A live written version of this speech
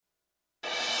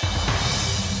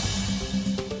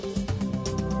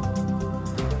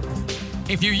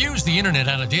If you use the internet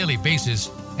on a daily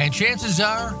basis, and chances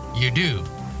are you do,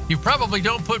 you probably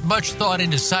don't put much thought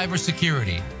into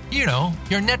cybersecurity. You know,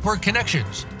 your network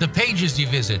connections, the pages you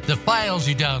visit, the files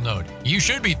you download. You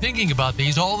should be thinking about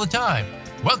these all the time.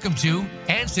 Welcome to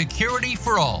And Security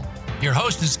for All. Your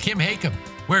host is Kim Hakam.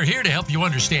 We're here to help you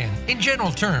understand, in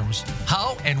general terms,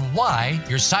 how and why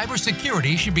your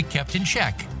cybersecurity should be kept in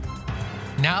check.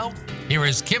 Now, here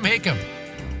is Kim Hakam.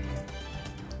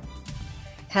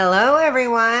 Hello,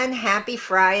 everyone. Happy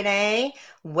Friday.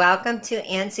 Welcome to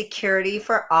And Security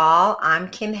for All. I'm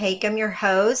Kim Hakam, your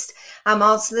host. I'm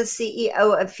also the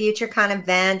CEO of FutureCon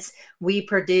Events. We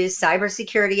produce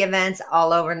cybersecurity events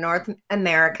all over North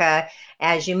America.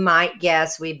 As you might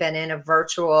guess, we've been in a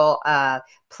virtual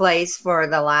place for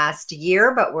the last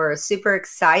year, but we're super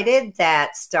excited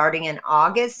that starting in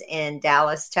August in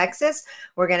Dallas, Texas,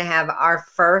 we're going to have our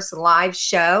first live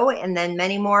show and then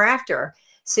many more after.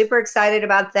 Super excited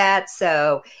about that.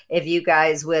 So if you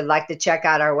guys would like to check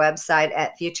out our website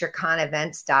at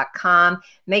futureconevents.com,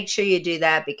 make sure you do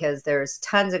that because there's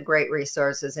tons of great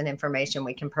resources and information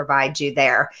we can provide you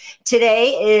there.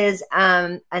 Today is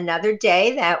another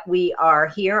day that we are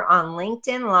here on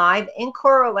LinkedIn Live in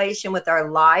correlation with our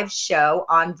live show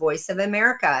on Voice of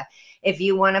America. If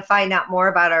you want to find out more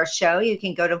about our show, you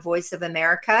can go to Voice of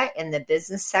America in the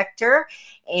business sector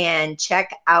and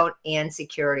check out And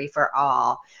Security for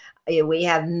All. We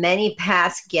have many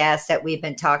past guests that we've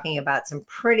been talking about some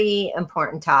pretty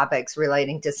important topics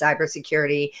relating to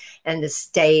cybersecurity and the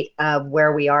state of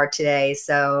where we are today.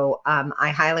 So I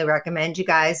highly recommend you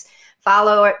guys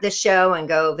follow the show and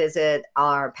go visit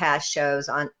our past shows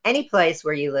on any place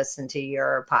where you listen to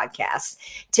your podcasts.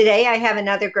 Today, I have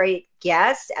another great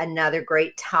guest, another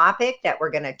great topic that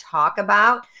we're going to talk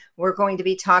about. We're going to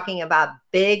be talking about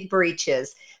big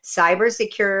breaches,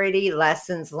 cybersecurity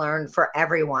lessons learned for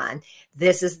everyone.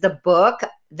 This is the book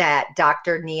that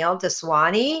Dr. Neil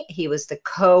Daswani, he was the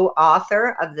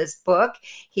co-author of this book.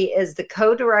 He is the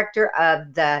co-director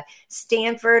of the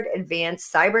Stanford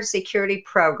Advanced Cybersecurity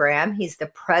Program. He's the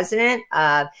president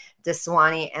of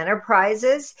Daswani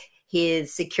Enterprises. He is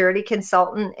a security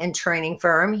consultant and training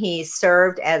firm. He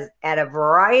served at a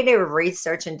variety of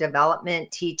research and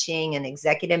development, teaching, and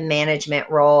executive management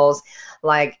roles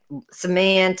like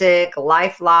Symantec,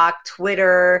 LifeLock,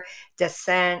 Twitter,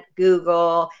 Descent,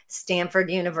 Google, Stanford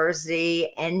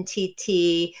University,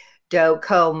 NTT,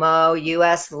 Docomo,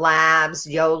 US Labs,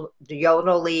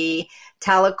 Yodlee,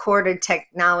 Telecorted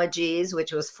Technologies,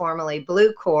 which was formerly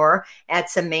Bluecore. At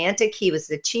Symantec, he was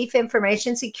the Chief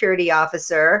Information Security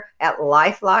Officer. At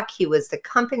LifeLock, he was the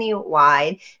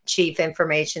company-wide Chief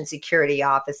Information Security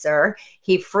Officer.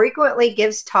 He frequently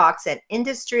gives talks at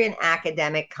industry and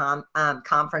academic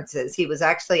conferences. He was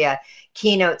actually a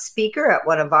keynote speaker at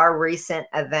one of our recent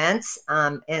events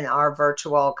in our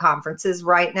virtual conferences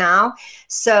right now.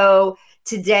 So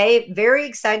today, very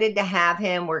excited to have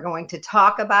him. We're going to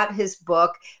talk about his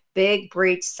book, Big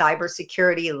Breach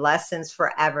Cybersecurity Lessons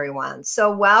for Everyone.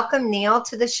 So welcome, Neil,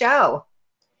 to the show.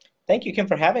 Thank you, Kim,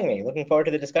 for having me. Looking forward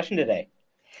to the discussion today.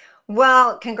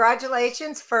 Well,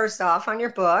 congratulations, first off, on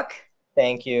your book.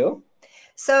 Thank you.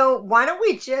 So why don't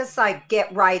we just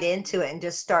get right into it and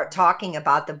just start talking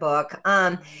about the book?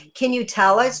 Can you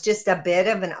tell us just a bit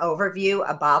of an overview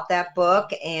about that book?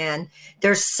 And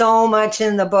there's so much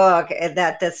in the book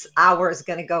that this hour is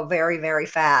going to go very, very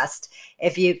fast.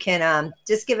 If you can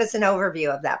just give us an overview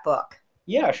of that book.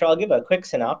 Yeah, sure. I'll give a quick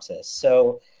synopsis.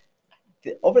 So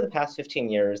over the past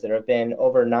 15 years, there have been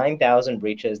over 9,000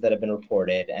 breaches that have been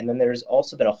reported. And then there's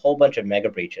also been a whole bunch of mega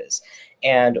breaches.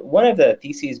 And one of the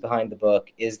theses behind the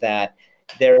book is that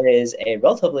there is a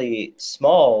relatively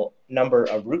small number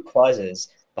of root causes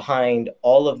behind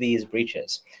all of these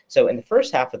breaches. So in the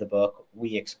first half of the book,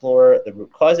 we explore the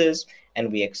root causes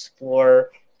and we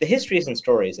explore the histories and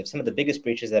stories of some of the biggest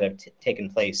breaches that have taken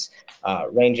place,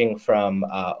 ranging from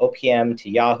OPM to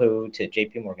Yahoo to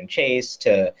JP Morgan Chase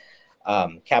to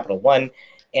Capital One.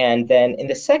 And then in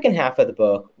the second half of the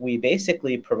book, we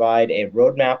basically provide a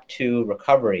roadmap to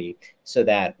recovery so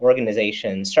that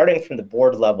organizations, starting from the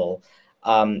board level,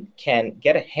 can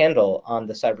get a handle on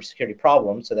the cybersecurity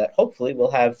problem so that hopefully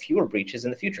we'll have fewer breaches in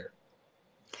the future.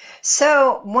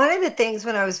 So one of the things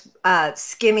when I was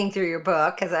skimming through your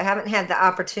book, because I haven't had the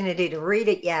opportunity to read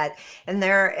it yet, and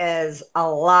there is a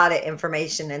lot of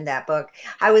information in that book,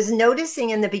 I was noticing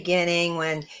in the beginning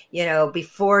when,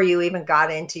 before you even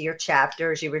got into your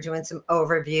chapters, you were doing some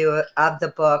overview of the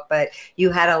book, but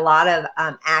you had a lot of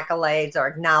accolades or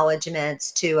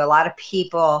acknowledgments to a lot of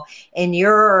people in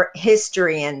your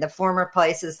history and the former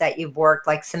places that you've worked,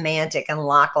 like Symantec and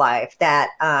LockLife,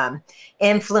 that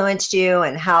influenced you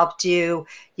and helped you,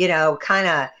 kind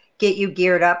of get you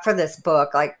geared up for this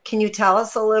book. Like, can you tell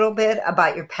us a little bit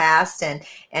about your past and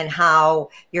how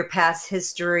your past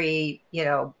history,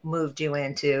 moved you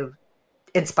into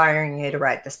inspiring you to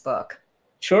write this book?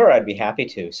 Sure, I'd be happy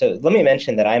to. So let me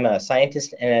mention that I'm a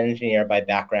scientist and an engineer by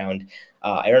background.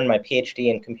 I earned my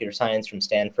PhD in computer science from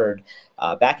Stanford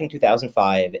back in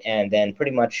 2005, and then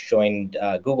pretty much joined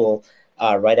Google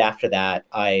right after that.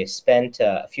 I spent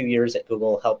a few years at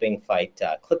Google helping fight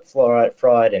click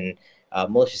fraud and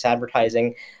malicious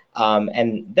advertising,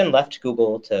 and then left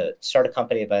Google to start a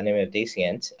company by the name of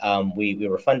Dacient. We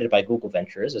were funded by Google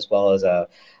Ventures, as well as a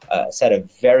set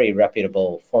of very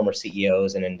reputable former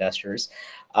CEOs and investors.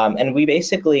 And we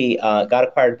basically got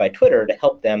acquired by Twitter to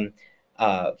help them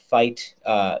fight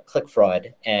click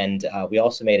fraud. And we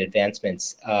also made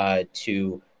advancements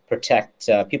to protect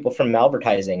people from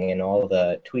malvertising and all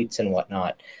the tweets and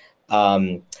whatnot.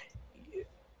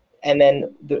 And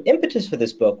then the impetus for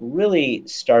this book really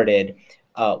started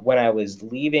when I was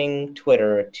leaving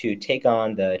Twitter to take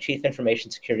on the Chief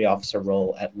Information Security Officer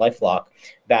role at LifeLock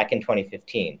back in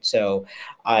 2015. So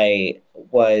I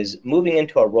was moving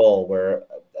into a role where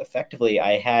effectively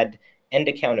I had end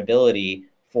accountability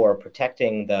for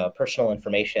protecting the personal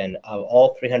information of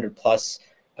all 300 plus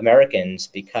Americans,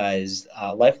 because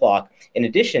LifeLock, in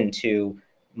addition to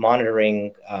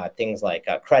monitoring things like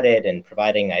credit and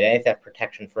providing identity theft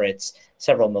protection for its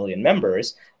several million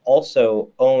members, also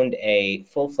owned a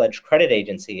full-fledged credit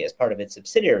agency as part of its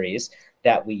subsidiaries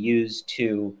that we use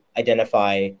to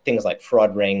identify things like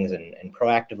fraud rings and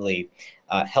proactively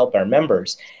help our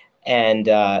members. And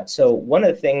so one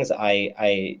of the things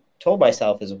I told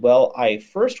myself is, well, I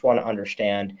first want to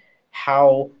understand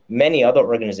how many other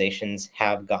organizations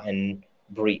have gotten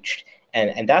breached.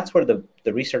 And that's where the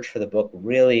research for the book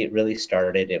really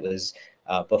started. It was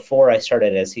before I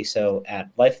started as CISO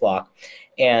at LifeLock.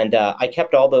 And I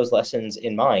kept all those lessons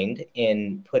in mind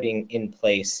in putting in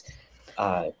place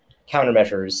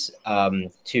countermeasures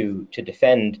to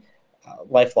defend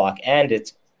LifeLock and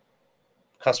its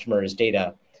customers'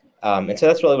 data. And so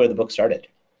that's really where the book started.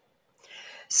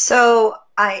 So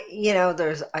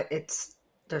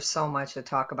there's so much to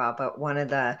talk about, but one of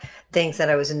the things that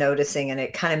I was noticing, and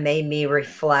it kind of made me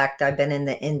reflect, I've been in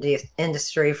the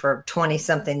industry for 20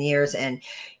 something years, and,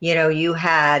 you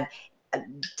had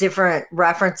different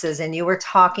references and you were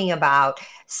talking about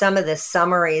some of the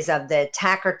summaries of the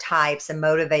attacker types and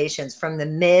motivations from the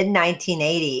mid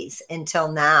 1980s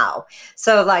until now.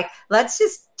 So let's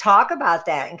just talk about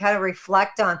that and kind of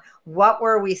reflect on what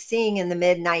were we seeing in the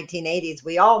mid 1980s.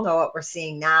 We all know what we're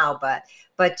seeing now, but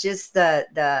just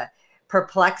the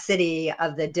perplexity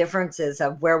of the differences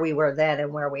of where we were then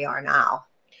and where we are now.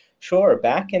 Sure.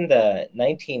 Back in the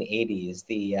 1980s,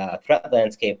 the threat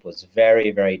landscape was very,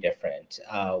 very different.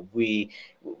 The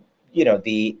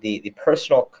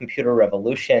personal computer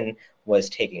revolution was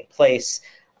taking place.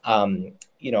 A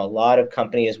lot of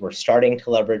companies were starting to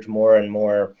leverage more and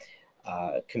more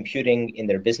computing in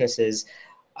their businesses.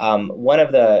 One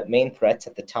of the main threats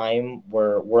at the time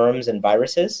were worms and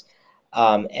viruses.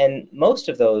 And most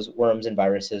of those worms and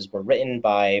viruses were written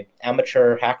by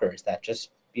amateur hackers that just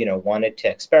wanted to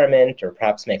experiment or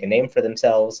perhaps make a name for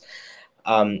themselves.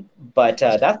 But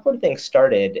that's when things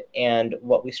started. And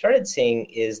what we started seeing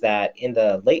is that in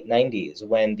the late 90s,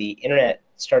 when the internet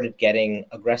started getting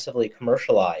aggressively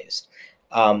commercialized,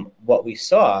 what we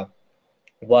saw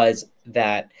was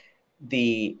that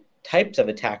the types of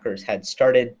attackers had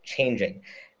started changing.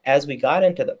 As we got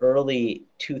into the early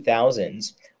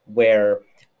 2000s, where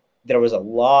there was a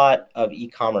lot of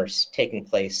e-commerce taking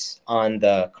place on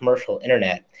the commercial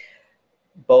internet,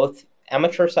 both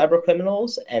amateur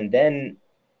cybercriminals and then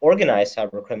organized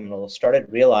cybercriminals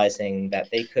started realizing that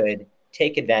they could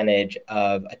take advantage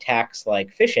of attacks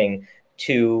like phishing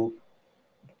to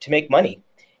make money.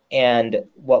 And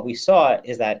what we saw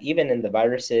is that even in the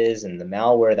viruses and the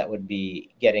malware that would be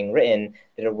getting written,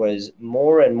 there was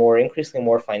more and more, increasingly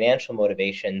more financial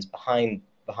motivations behind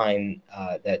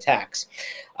the attacks.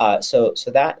 So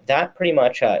that pretty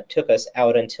much took us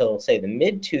out until, say, the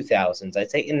mid-2000s.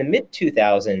 I'd say in the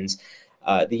mid-2000s,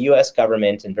 the U.S.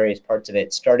 government and various parts of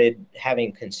it started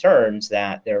having concerns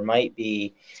that there might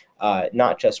be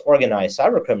not just organized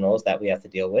cyber criminals that we have to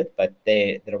deal with, but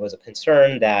there was a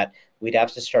concern that we'd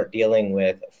have to start dealing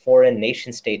with foreign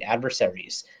nation-state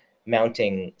adversaries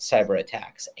mounting cyber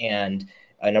attacks. And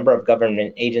a number of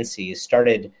government agencies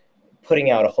started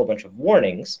putting out a whole bunch of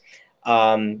warnings,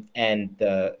 and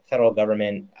the federal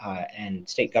government and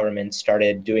state governments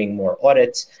started doing more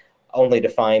audits only to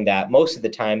find that most of the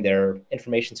time their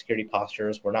information security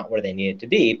postures were not where they needed to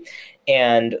be.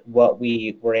 And what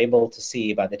we were able to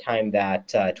see by the time that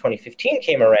 2015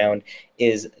 came around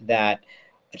is that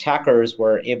attackers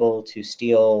were able to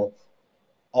steal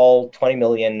all 20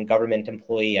 million government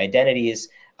employee identities,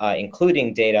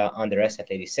 including data on their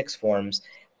SF-86 forms.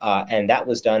 And that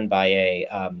was done by a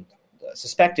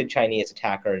suspected Chinese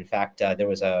attacker. In fact, there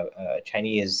was a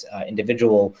Chinese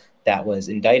individual that was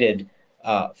indicted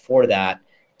for that.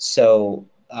 So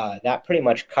that pretty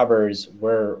much covers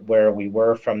where we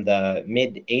were from the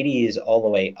mid 80s all the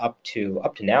way up to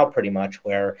now, pretty much,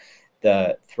 where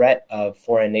the threat of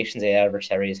foreign nation-state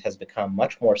adversaries has become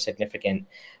much more significant,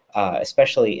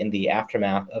 especially in the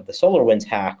aftermath of the SolarWinds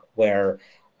hack, where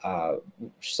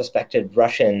suspected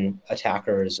Russian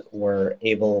attackers were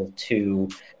able to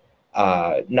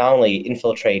not only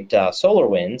infiltrate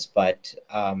SolarWinds, but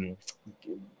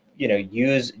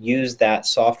use that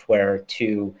software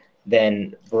to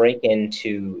then break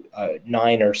into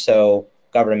 9 or so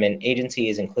government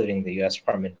agencies, including the U.S.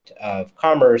 Department of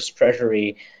Commerce,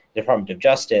 Treasury, Department of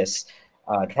Justice,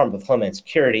 Department of Homeland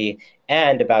Security,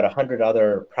 and about 100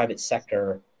 other private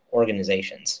sector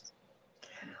organizations.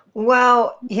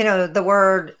 Well, the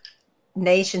word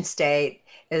nation state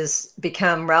has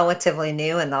become relatively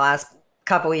new in the last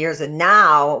couple of years, and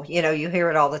now you hear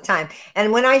it all the time.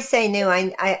 And when I say new,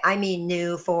 I mean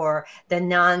new for the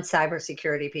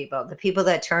non-cybersecurity people, the people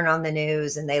that turn on the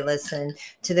news and they listen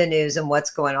to the news and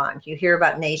what's going on. You hear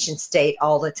about nation state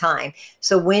all the time.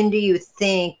 So when do you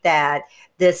think that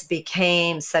this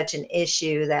became such an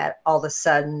issue that all of a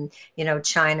sudden,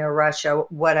 China, Russia,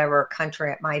 whatever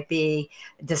country it might be,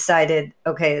 decided,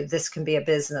 okay, this can be a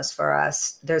business for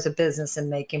us. There's a business in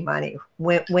making money.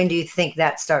 When do you think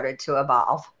that started to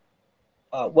evolve?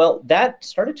 Well, that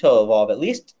started to evolve, at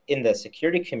least in the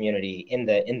security community, in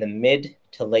the mid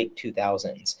to late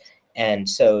 2000s. And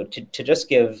so to just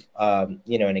give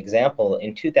an example,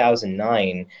 in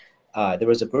 2009, there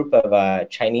was a group of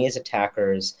Chinese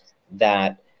attackers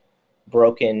that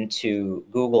broke into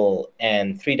Google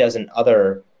and 36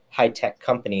 other high-tech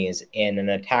companies in an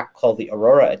attack called the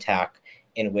Aurora attack,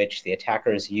 in which the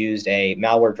attackers used a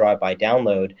malware drive-by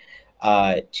download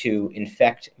to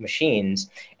infect machines.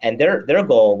 And their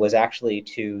goal was actually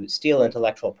to steal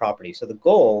intellectual property. So the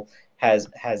goal has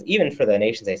even for the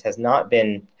nation states has not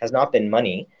been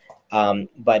money,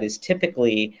 but is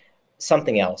typically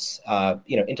something else,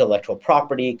 intellectual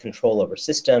property, control over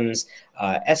systems,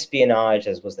 espionage,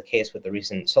 as was the case with the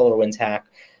recent SolarWinds hack.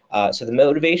 So the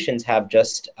motivations have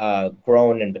just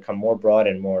grown and become more broad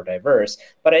and more diverse.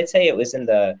 But I'd say it was in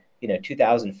the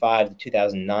 2005 to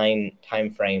 2009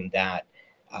 timeframe that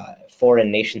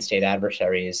foreign nation-state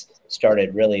adversaries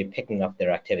started really picking up their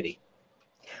activity.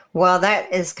 Well,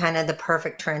 that is kind of the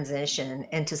perfect transition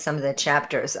into some of the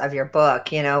chapters of your book.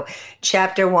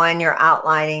 Chapter 1, you're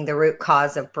outlining the root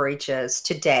cause of breaches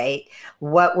to date.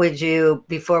 What would you,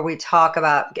 before we talk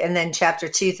about, and then chapter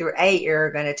 2 through 8,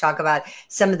 you're going to talk about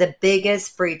some of the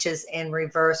biggest breaches in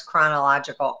reverse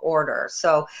chronological order.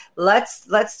 So let's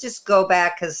just go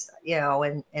back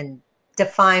and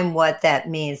define what that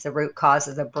means, the root cause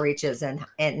of the breaches, and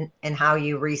how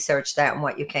you researched that and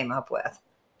what you came up with.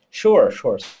 Sure.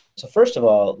 So first of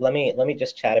all, let me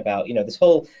just chat about, this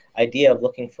whole idea of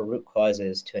looking for root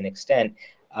causes to an extent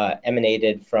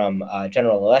emanated from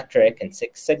General Electric and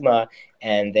Six Sigma,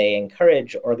 and they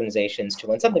encourage organizations to,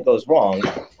 when something goes wrong,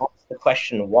 ask the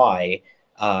question why,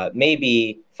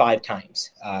 maybe 5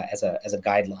 times as a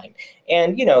guideline.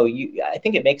 And I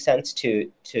think it makes sense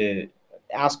to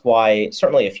ask why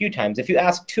certainly a few times. If you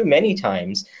ask too many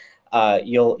times,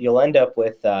 you'll end up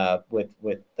with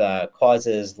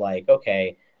causes like,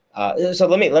 okay. So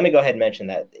let me go ahead and mention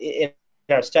that in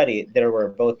our study there were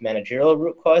both managerial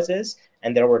root causes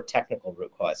and there were technical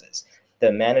root causes.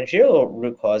 The managerial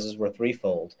root causes were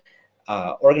threefold.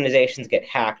 Organizations get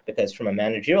hacked because, from a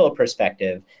managerial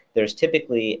perspective, there's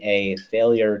typically a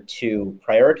failure to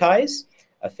prioritize,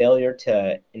 a failure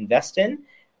to invest in,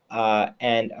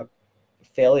 and a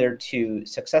failure to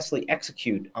successfully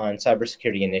execute on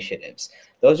cybersecurity initiatives.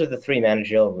 Those are the 3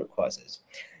 managerial root causes.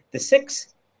 The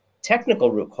 6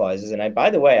 technical root causes, and by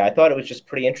the way, I thought it was just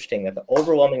pretty interesting that the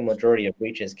overwhelming majority of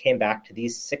breaches came back to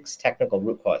these 6 technical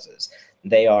root causes.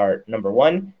 They are, number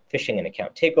 1, phishing and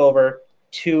account takeover;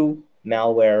 2,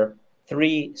 malware;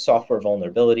 3, software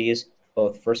vulnerabilities,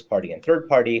 both first-party and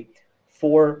third-party;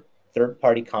 4,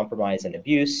 third-party compromise and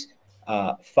abuse;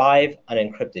 5,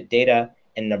 unencrypted data;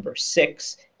 and number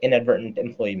 6, inadvertent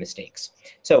employee mistakes.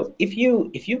 So if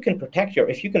you can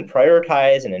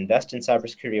prioritize and invest in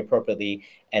cybersecurity appropriately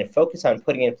and focus on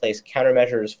putting in place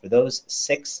countermeasures for those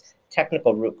 6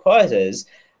 technical root causes,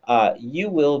 you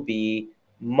will be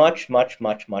much, much,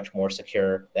 much, much more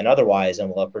secure than otherwise, and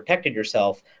will have protected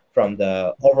yourself from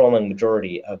the overwhelming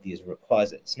majority of these root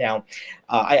causes. Now,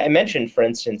 I mentioned, for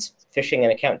instance, phishing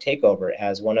and account takeover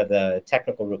as one of the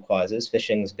technical root causes.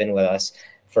 Phishing's been with us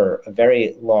for a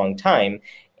very long time.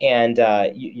 And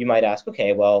you might ask,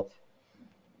 okay, well,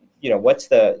 what's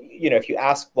the, if you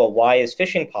ask, well, why is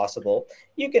phishing possible?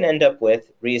 You can end up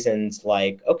with reasons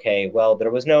like, okay, well,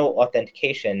 there was no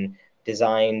authentication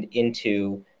designed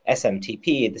into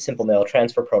SMTP, the Simple Mail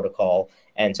Transfer Protocol.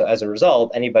 And so as a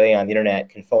result, anybody on the internet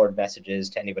can forward messages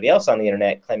to anybody else on the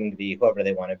internet claiming to be whoever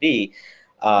they want to be,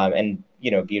 and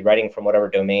be writing from whatever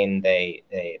domain they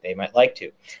might like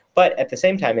to. But at the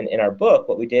same time, in our book,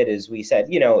 what we did is we said,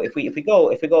 if we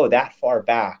go that far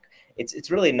back,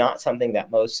 it's really not something that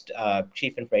most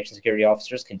chief information security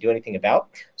officers can do anything about.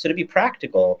 So to be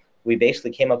practical, we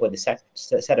basically came up with a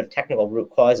set of technical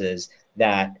root causes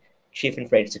that chief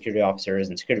information security officers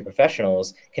and security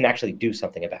professionals can actually do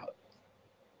something about.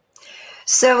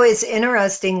 So it's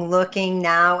interesting looking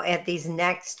now at these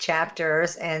next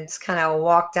chapters, and it's kind of a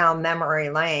walk down memory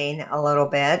lane a little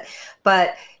bit.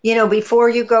 But, before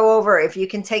you go over, if you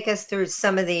can take us through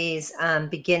some of these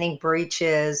beginning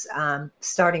breaches,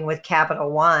 starting with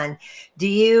Capital One,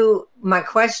 my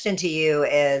question to you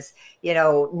is,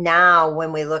 now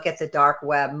when we look at the dark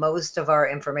web, most of our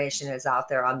information is out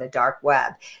there on the dark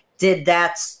web. Did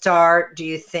that start, do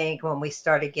you think, when we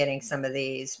started getting some of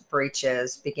these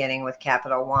breaches, beginning with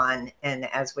Capital One,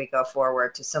 and as we go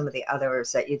forward to some of the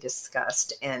others that you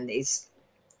discussed in these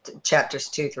chapters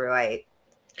 2 through 8?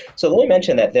 So let me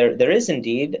mention that there is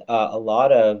indeed a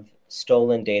lot of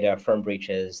stolen data from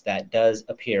breaches that does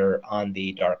appear on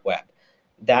the dark web.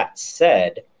 That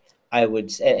said,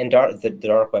 the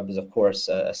dark web is, of course,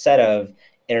 a set of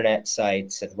internet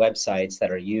sites and websites that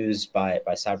are used by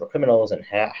cyber criminals and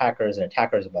hackers and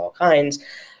attackers of all kinds.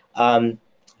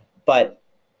 But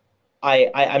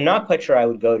I'm not quite sure I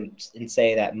would go and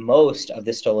say that most of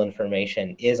the stolen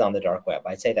information is on the dark web.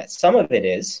 I'd say that some of it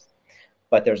is,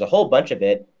 but there's a whole bunch of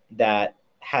it that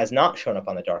has not shown up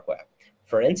on the dark web.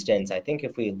 For instance, I think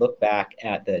if we look back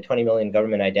at the 20 million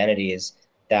government identities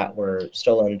that were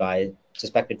stolen by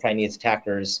suspected Chinese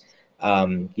attackers,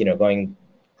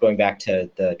 going back to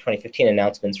the 2015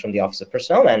 announcements from the Office of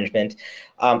Personnel Management,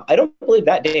 I don't believe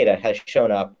that data has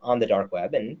shown up on the dark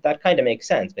web. And that kind of makes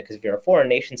sense, because if you're a foreign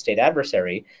nation state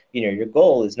adversary, your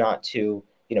goal is not to,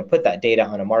 put that data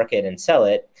on a market and sell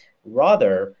it.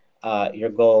 Rather, your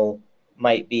goal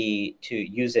might be to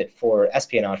use it for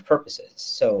espionage purposes.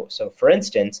 So for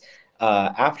instance,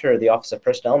 after the Office of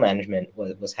Personnel Management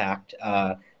was hacked,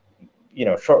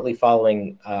 shortly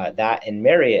following that, and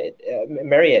Marriott,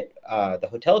 the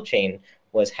hotel chain,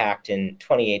 was hacked in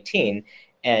 2018.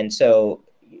 And so,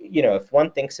 if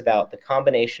one thinks about the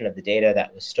combination of the data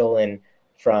that was stolen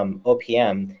from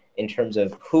OPM in terms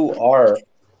of who are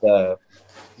the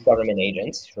government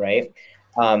agents, right?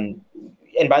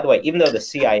 And by the way, even though the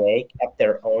CIA kept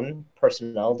their own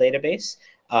personnel database,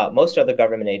 most other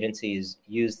government agencies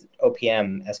use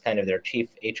OPM as kind of their chief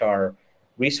HR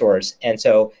resource. And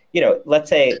so, let's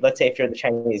say if you're the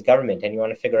Chinese government and you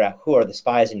want to figure out who are the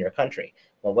spies in your country,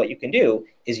 well, what you can do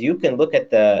is you can look at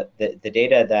the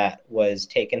data that was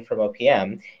taken from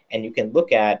OPM, and you can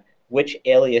look at which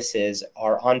aliases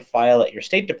are on file at your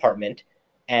State Department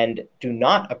and do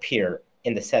not appear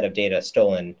in the set of data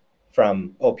stolen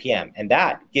from OPM. And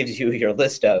that gives you your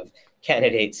list of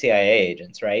candidate CIA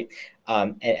agents, right?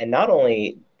 And not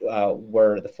only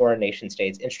were the foreign nation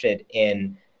states interested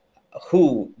in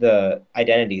who the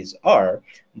identities are,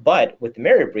 but with the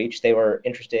Marriott breach, they were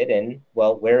interested in,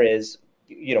 well, where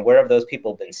have those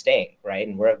people been staying, right?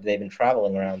 And where have they been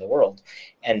traveling around the world?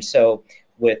 And so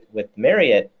with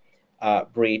Marriott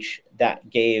breach, that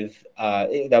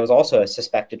was also a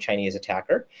suspected Chinese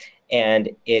attacker, and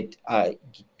it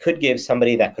could give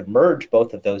somebody that could merge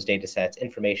both of those data sets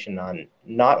information on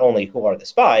not only who are the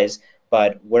spies,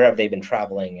 but where have they been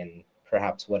traveling, and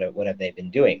perhaps what have they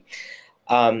been doing.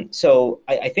 So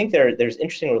I think there's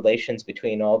interesting relations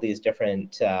between all these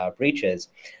different breaches.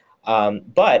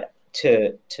 But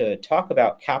to talk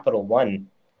about Capital One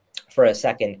for a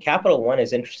second, Capital One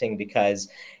is interesting because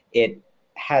it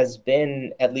has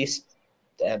been, at least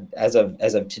as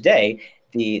of today,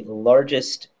 the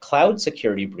largest cloud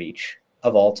security breach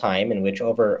of all time, in which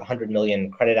over 100 million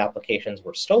credit applications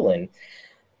were stolen.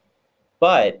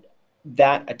 But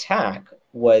that attack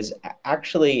was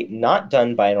actually not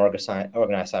done by an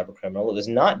organized cyber criminal. It was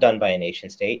not done by a nation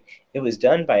state. It was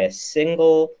done by a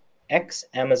single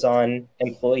ex-Amazon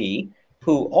employee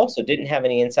who also didn't have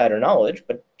any insider knowledge,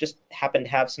 but just happened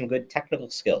to have some good technical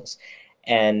skills.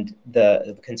 And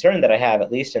the concern that I have,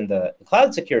 at least in the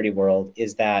cloud security world,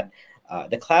 is that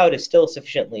the cloud is still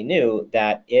sufficiently new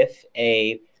that if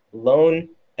a lone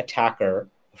attacker,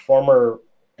 a former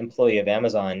employee of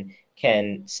Amazon,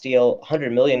 can steal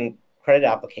 100 million credit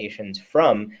applications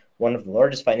from one of the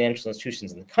largest financial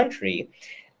institutions in the country,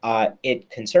 it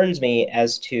concerns me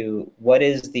as to what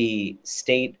is the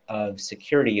state of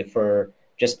security for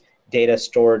just data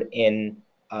stored in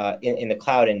the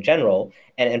cloud in general.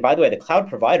 And by the way, the cloud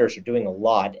providers are doing a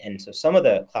lot. And so some of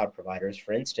the cloud providers,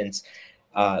 for instance,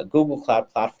 Google Cloud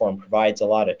Platform provides a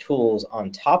lot of tools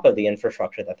on top of the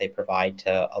infrastructure that they provide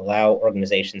to allow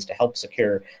organizations to help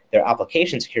secure their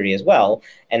application security as well.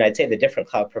 And I'd say the different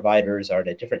cloud providers are at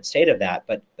a different state of that.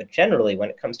 But generally, when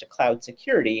it comes to cloud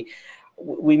security,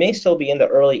 we may still be in the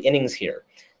early innings here.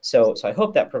 So I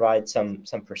hope that provides some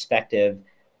perspective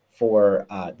for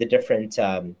the different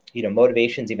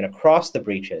motivations even across the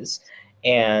breaches,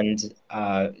 and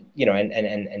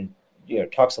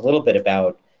talks a little bit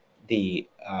about the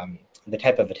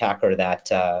type of attacker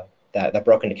that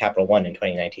broke into Capital One in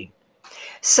 2019.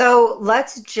 So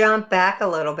let's jump back a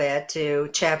little bit to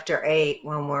Chapter 8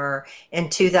 when we're in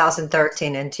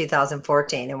 2013 and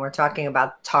 2014, and we're talking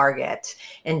about Target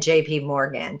and JP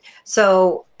Morgan.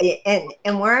 So,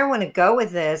 and where I want to go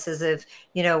with this is if,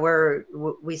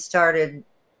 we started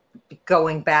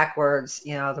going backwards,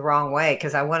 the wrong way,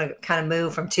 because I want to kind of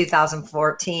move from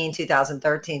 2014,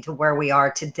 2013 to where we are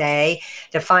today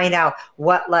to find out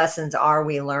what lessons are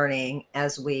we learning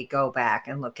as we go back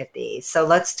and look at these. So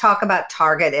let's talk about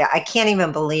Target. I can't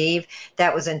even believe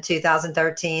that was in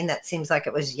 2013. That seems like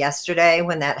it was yesterday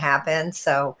when that happened.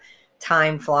 So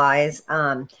time flies.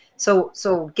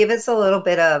 So give us a little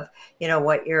bit of,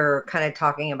 what you're kind of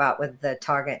talking about with the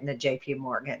Target and the JP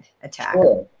Morgan attack.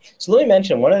 Sure. So let me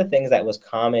mention one of the things that was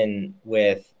common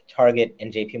with Target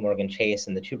and JP Morgan Chase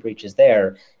and the two breaches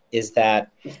there is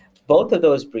that both of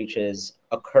those breaches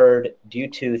occurred due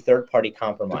to third-party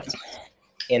compromise.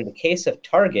 In the case of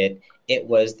Target, it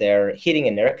was their heating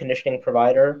and air conditioning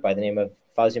provider by the name of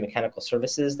Fazio Mechanical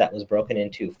Services that was broken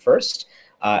into first,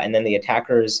 and then the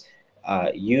attackers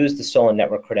used the stolen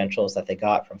network credentials that they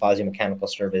got from Fazio Mechanical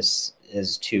Services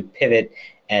to pivot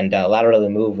and laterally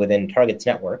move within Target's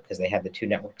network, because they had the two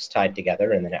networks tied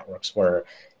together and the networks were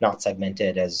not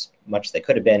segmented as much as they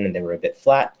could have been, and they were a bit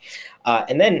flat.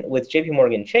 And then with JP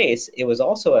Morgan Chase, it was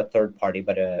also a third party,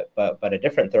 but a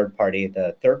different third party.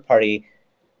 The third party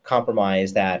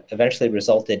compromise that eventually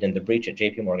resulted in the breach at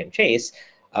JP Morgan Chase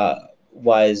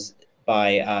was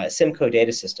by Simco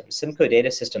Data Systems. Simco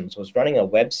Data Systems was running a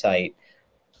website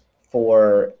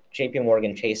for JP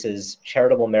Morgan Chase's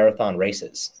charitable marathon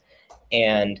races.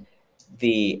 And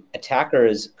the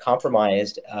attackers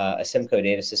compromised a Simco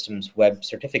Data Systems web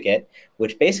certificate,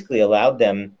 which basically allowed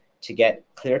them to get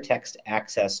clear text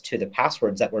access to the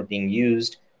passwords that were being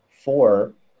used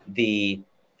for the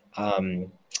JP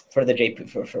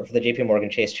Morgan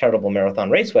Chase charitable marathon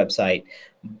race website.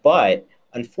 But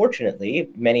unfortunately,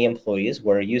 many employees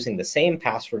were using the same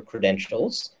password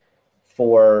credentials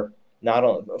for not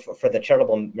only for the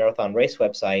charitable marathon race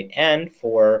website and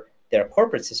for their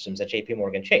corporate systems at JP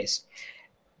Morgan Chase.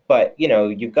 But,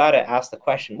 you've got to ask the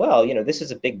question, well, this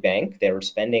is a big bank. They were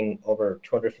spending over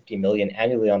 $250 million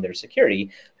annually on their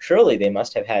security. Surely they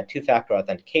must have had two-factor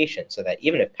authentication so that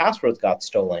even if passwords got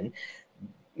stolen,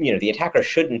 the attacker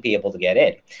shouldn't be able to get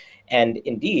in. And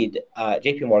indeed,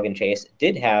 JP Morgan Chase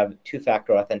did have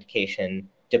two-factor authentication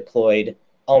deployed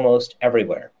almost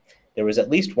everywhere. There was at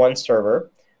least one server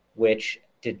which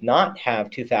did not have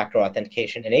two-factor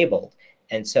authentication enabled.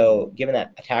 And so given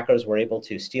that attackers were able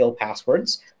to steal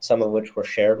passwords, some of which were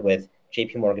shared with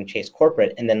JP Morgan Chase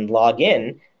corporate, and then log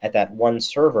in at that one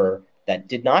server that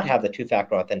did not have the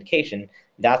two-factor authentication,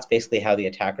 that's basically how the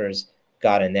attackers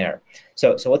got in there.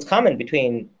 So what's common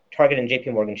between Target and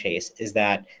JP Morgan Chase is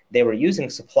that they were using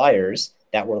suppliers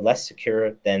that were less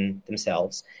secure than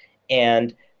themselves.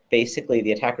 And basically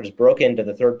the attackers broke into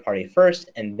the third party first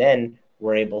and then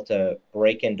were able to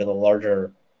break into the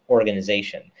larger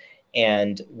organization.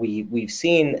 And we've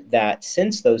seen that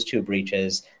since those two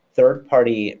breaches, third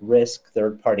party risk,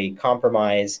 third party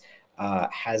compromise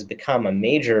has become a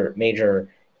major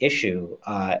issue.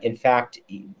 In fact,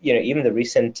 even the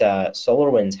recent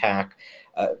SolarWinds hack,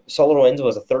 SolarWinds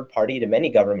was a third party to many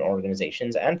government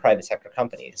organizations and private sector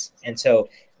companies. And so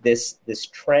this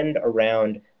trend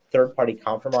around third-party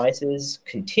compromises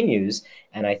continues.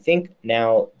 And I think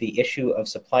now the issue of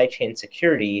supply chain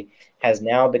security has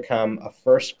now become a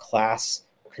first-class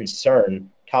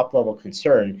concern, top-level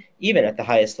concern, even at the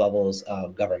highest levels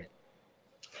of government.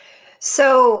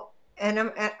 So,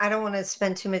 and I don't want to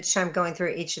spend too much time going through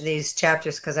each of these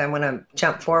chapters because I want to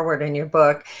jump forward in your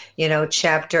book.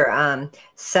 Chapter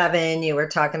 7, you were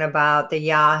talking about the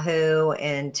Yahoo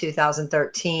in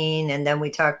 2013, and then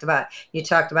you talked about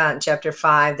in chapter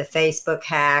 5 the Facebook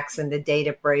hacks and the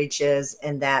data breaches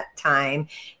in that time,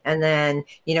 and then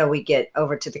we get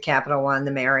over to the Capital One,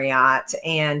 the Marriott,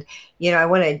 and I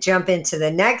want to jump into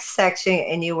the next section,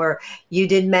 and you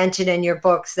did mention in your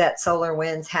books that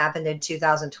SolarWinds happened in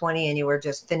 2020 and you were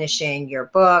just finishing your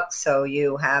book. So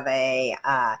you have a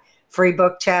free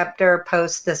book chapter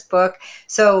post this book.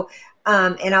 So,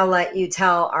 and I'll let you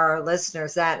tell our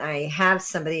listeners that I have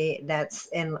somebody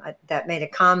that made a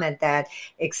comment that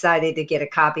excited to get a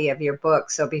copy of your book.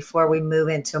 So before we move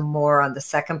into more on the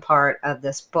second part of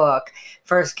this book,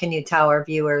 first, can you tell our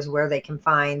viewers where they can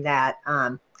find that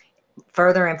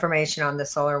further information on the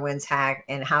SolarWinds hack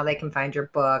and how they can find your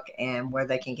book and where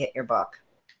they can get your book?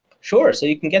 Sure. So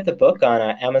you can get the book on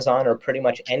Amazon or pretty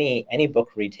much any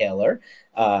book retailer.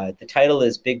 The title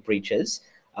is Big Breaches.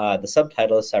 The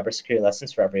subtitle is Cybersecurity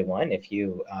Lessons for Everyone. If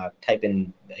you type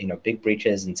in Big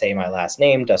Breaches and say my last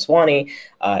name, Daswani,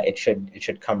 it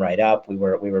should come right up. We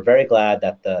were very glad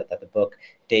that the book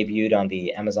debuted on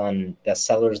the Amazon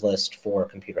bestsellers list for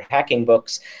computer hacking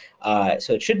books.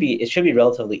 So it should be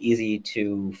relatively easy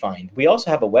to find. We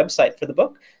also have a website for the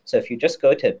book. So if you just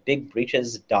go to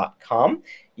bigbreaches.com,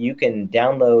 you can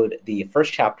download the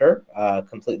first chapter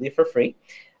completely for free.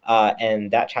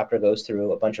 And that chapter goes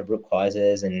through a bunch of root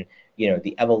causes and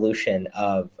the evolution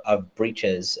of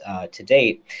breaches to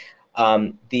date.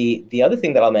 The other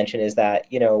thing that I'll mention is that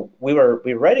we were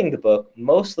writing the book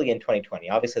mostly in 2020.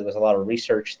 Obviously, there was a lot of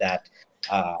research that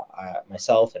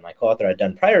myself and my co-author had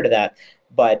done prior to that,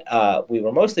 but we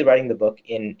were mostly writing the book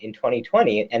in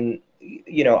 2020. And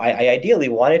I ideally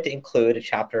wanted to include a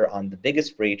chapter on the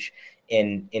biggest breach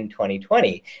in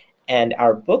 2020. And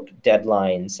our book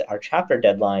deadlines, our chapter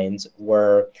deadlines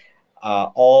were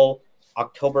all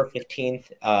October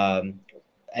 15th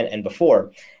and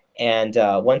before. And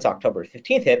once October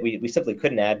 15th hit, we simply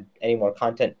couldn't add any more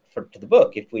content to the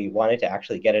book if we wanted to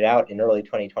actually get it out in early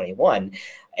 2021.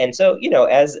 And so,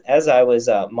 as I was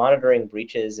monitoring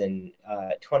breaches in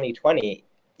 2020,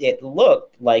 it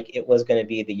looked like it was going to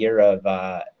be the year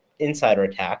of insider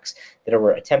attacks. There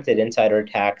were attempted insider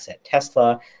attacks at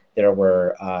Tesla. There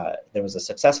was a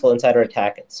successful insider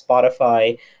attack at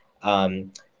Spotify.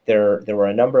 There were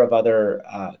a number of other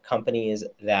companies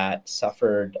that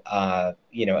suffered, at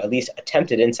least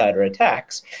attempted insider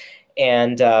attacks.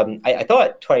 And I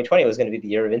thought 2020 was going to be the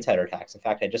year of insider attacks. In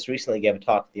fact, I just recently gave a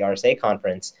talk at the RSA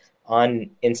conference on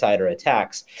insider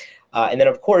attacks. And then,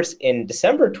 of course, in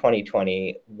December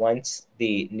 2020, once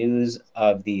the news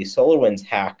of the SolarWinds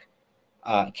hack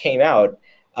came out,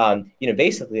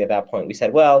 basically at that point we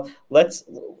said, well, let's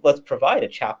provide a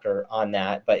chapter on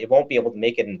that, but it won't be able to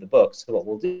make it into the book. So what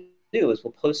we'll do is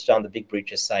we'll post it on the Big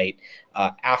Breaches site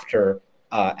afterwards.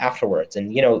 And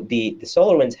the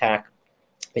SolarWinds hack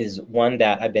is one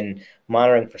that I've been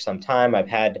monitoring for some time. I've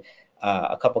had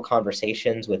a couple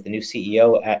conversations with the new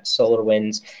CEO at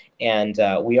SolarWinds, and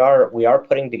we are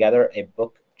putting together a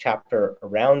book chapter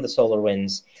around the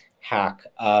SolarWinds hack.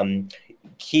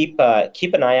 Keep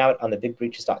an eye out on the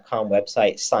bigbreaches.com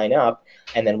website, sign up,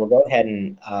 and then we'll go ahead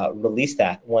and release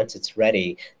that once it's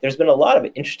ready. There's been a lot of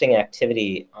interesting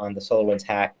activity on the SolarWinds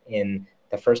hack in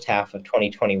the first half of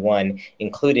 2021,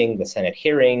 including the Senate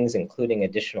hearings, including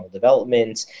additional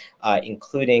developments,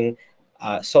 including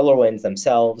SolarWinds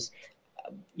themselves,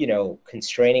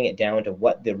 constraining it down to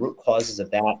what the root causes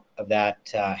of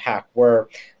that hack were.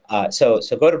 So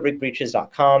go to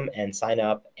bigbreaches.com and sign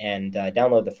up and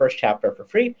download the first chapter for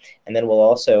free. And then we'll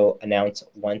also announce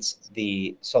once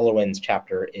the SolarWinds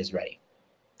chapter is ready.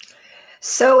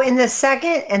 So in the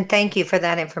second, and thank you for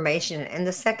that information, in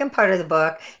the second part of the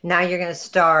book, now you're going to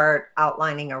start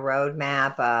outlining a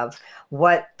roadmap of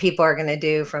what people are going to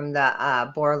do from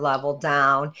the board level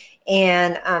down.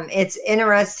 And it's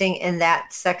interesting in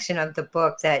that section of the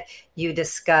book that you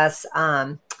discuss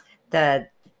the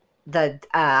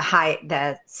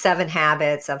 7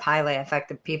 habits of highly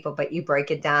effective people, but you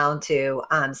break it down to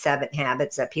 7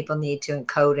 habits that people need to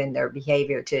encode in their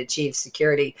behavior to achieve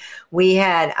security.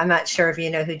 I'm not sure if you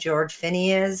know who George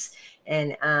Finney is,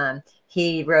 and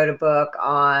he wrote a book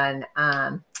on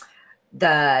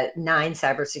the 9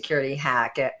 cybersecurity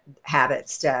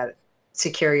habits to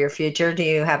Secure Your Future? Do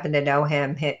you happen to know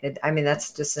him? I mean,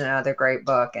 that's just another great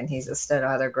book, and he's just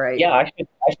another great. Yeah, I should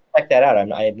check that out.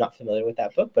 I am not familiar with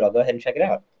that book, but I'll go ahead and check it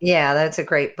out. Yeah, that's a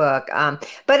great book.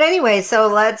 But anyway, so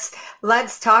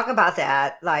let's talk about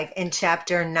that, like in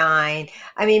chapter 9.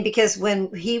 I mean, because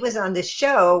when he was on the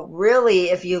show,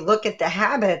 really, if you look at the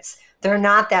habits, they're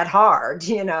not that hard,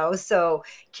 you know. So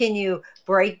can you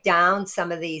break down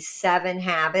some of these 7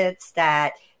 habits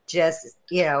that just,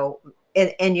 you know,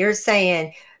 and you're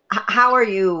saying, how are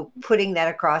you putting that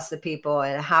across the people,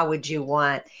 and how would you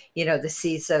want, you know, the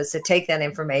CISOs to take that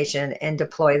information and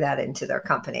deploy that into their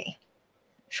company?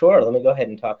 Sure. Let me go ahead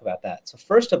and talk about that. So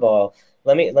first of all,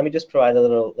 let me just provide a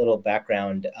little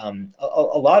background. A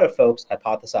lot of folks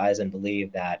hypothesize and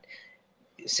believe that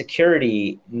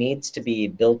security needs to be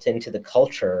built into the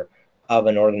culture of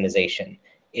an organization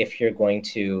if you're going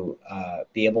to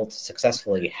be able to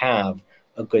successfully have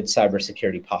a good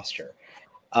cybersecurity posture.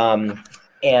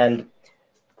 And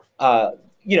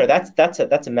you know, that's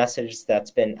a message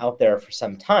that's been out there for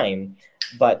some time.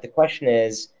 But the question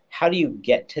is, how do you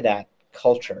get to that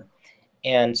culture?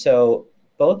 And so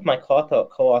both my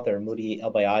co-author Moody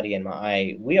El-Bayadi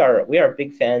and we are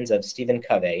big fans of Stephen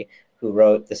Covey, who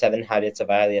wrote The 7 Habits of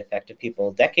Highly Effective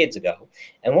People decades ago.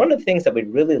 And one of the things that we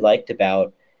really liked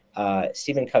about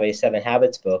Stephen Covey's 7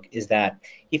 Habits book is that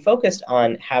he focused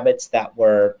on habits that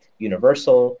were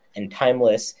universal and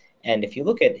timeless. And if you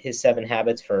look at his 7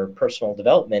 habits for personal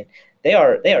development, they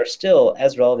are still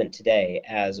as relevant today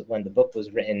as when the book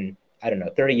was written, I don't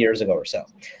know, 30 years ago or so.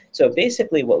 So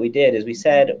basically what we did is we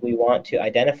said we want to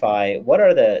identify what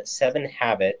are the 7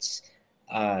 habits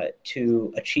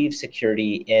to achieve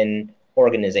security in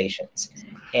organizations.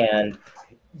 And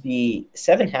the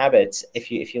 7 habits,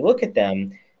 if you look at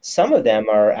them, some of them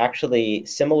are actually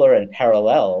similar and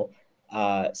parallel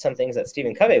some things that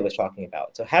Stephen Covey was talking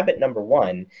about. So habit number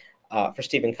 1 for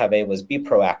Stephen Covey was be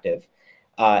proactive.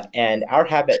 And our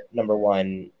habit number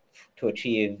 1 to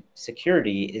achieve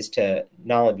security is to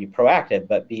not only be proactive,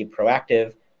 but be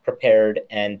proactive, prepared,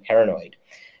 and paranoid.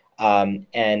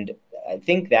 And I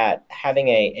think that having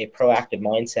a proactive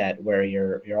mindset where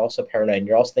you're also paranoid and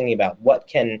you're also thinking about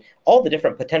all the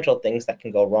different potential things that can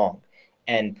go wrong,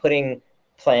 and putting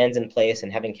plans in place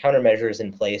and having countermeasures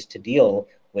in place to deal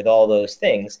with all those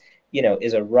things, you know,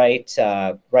 is a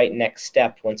right next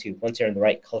step once you're in the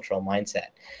right cultural mindset.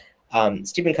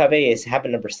 Stephen Covey is habit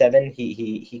number 7.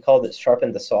 He called it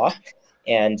sharpen the saw.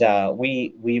 And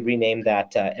we renamed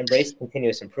that embrace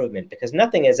continuous improvement, because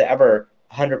nothing is ever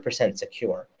 100%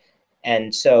 secure.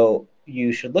 And so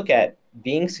you should look at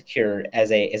being secure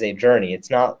as a journey. It's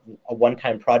not a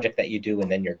one-time project that you do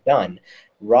and then you're done.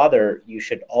 Rather, you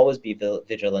should always be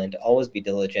vigilant, always be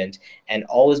diligent, and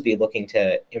always be looking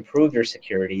to improve your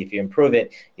security. If you improve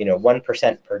it,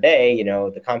 1% per day,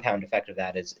 the compound effect of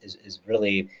that is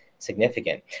really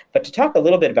significant. But to talk a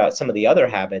little bit about some of the other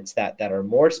habits that are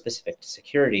more specific to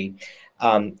security,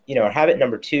 our habit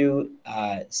number 2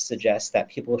 suggests that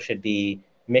people should be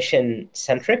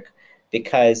mission-centric,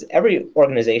 because every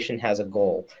organization has a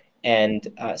goal, and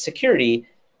security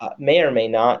may or may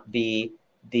not be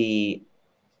the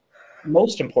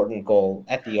most important goal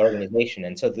at the organization.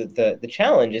 And so the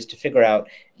challenge is to figure out,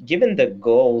 given the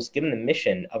goals, given the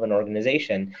mission of an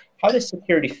organization, how does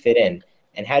security fit in?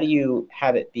 And how do you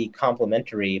have it be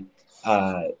complementary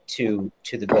to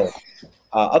the goal?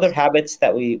 Other habits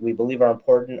that we believe are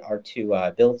important are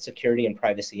to build security and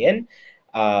privacy in.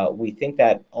 We think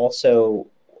that also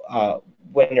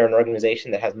when you're an organization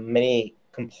that has many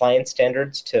compliance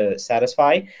standards to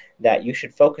satisfy, that you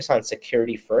should focus on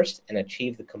security first and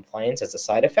achieve the compliance as a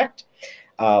side effect.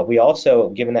 We also,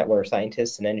 given that we're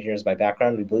scientists and engineers by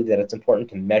background, we believe that it's important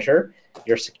to measure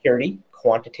your security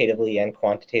quantitatively and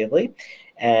quantitatively.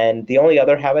 And the only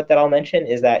other habit that I'll mention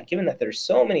is that, given that there's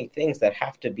so many things that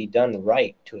have to be done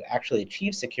right to actually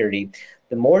achieve security,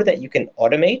 the more that you can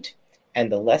automate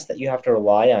and the less that you have to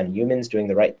rely on humans doing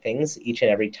the right things each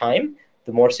and every time,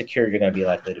 the more secure you're going to be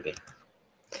likely to be.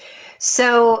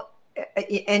 So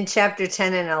in chapter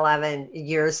 10 and 11,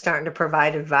 you're starting to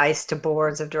provide advice to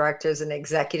boards of directors and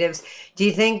executives. Do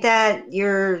you think that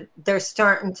we're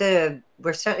starting to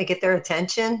get their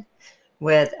attention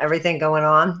with everything going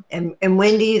on? And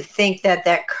when do you think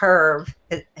that curve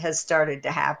has started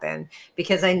to happen?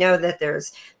 Because I know that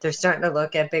they're starting to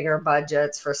look at bigger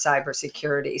budgets for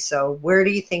cybersecurity. So where do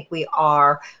you think we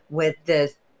are with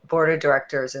the board of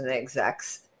directors and the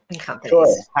execs and companies?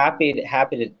 Sure, happy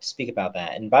to speak about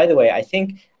that. And by the way, I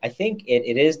think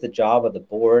it is the job of the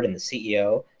board and the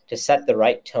CEO to set the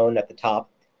right tone at the top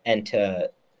and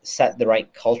to set the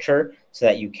right culture so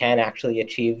that you can actually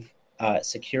achieve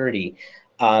security.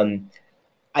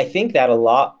 I think that a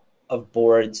lot of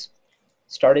boards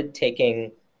started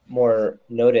taking more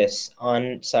notice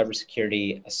on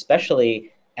cybersecurity,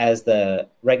 especially as the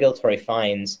regulatory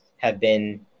fines have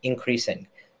been increasing.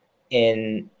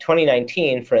 In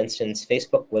 2019, for instance,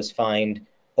 Facebook was fined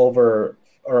over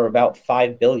or about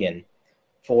 5 billion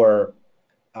for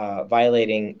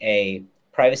violating a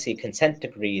privacy consent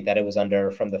decree that it was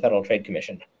under from the Federal Trade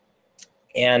Commission.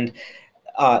 And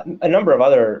a number of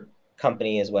other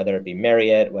companies, whether it be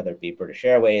Marriott, whether it be British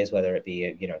Airways, whether it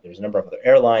be, there's a number of other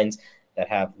airlines that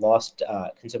have lost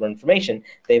consumer information.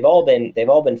 They've all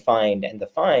been fined, and the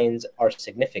fines are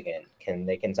significant.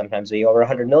 They can sometimes be over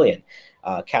 100 million.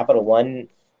 Capital One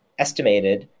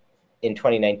estimated in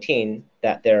 2019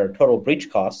 that their total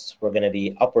breach costs were going to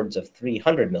be upwards of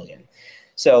 300 million.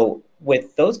 So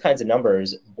with those kinds of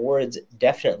numbers, boards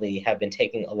definitely have been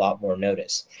taking a lot more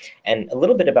notice. And a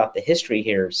little bit about the history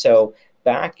here. So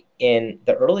back in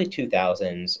the early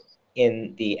 2000s,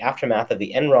 in the aftermath of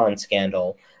the Enron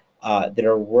scandal,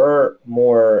 there were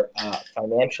more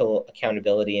financial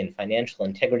accountability and financial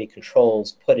integrity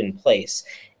controls put in place.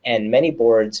 And many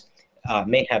boards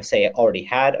may have, say, already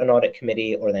had an audit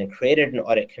committee or then created an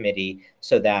audit committee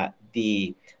so that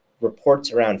the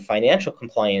reports around financial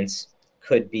compliance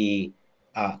could be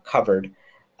covered.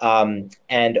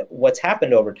 And what's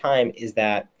happened over time is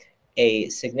that a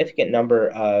significant number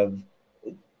of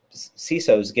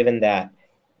CISOs, given that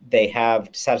they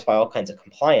have to satisfy all kinds of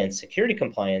compliance, security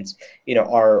compliance,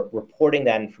 are reporting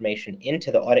that information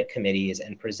into the audit committees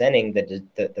and presenting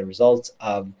the results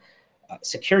of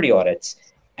security audits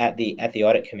at the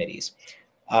audit committees.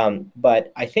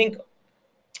 But I think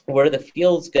where the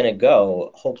field's going to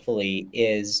go, hopefully,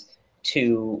 is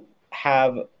to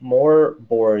have more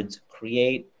boards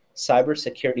create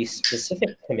cybersecurity specific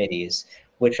committees,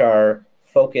 which are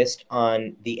focused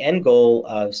on the end goal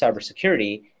of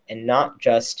cybersecurity and not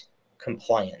just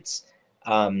compliance.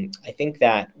 I think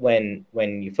that when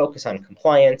you focus on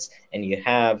compliance and you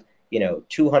have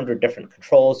 200 different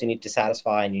controls you need to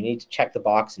satisfy and you need to check the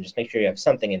box and just make sure you have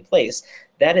something in place,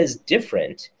 that is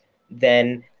different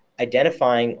than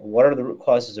identifying what are the root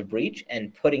causes of breach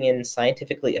and putting in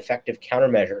scientifically effective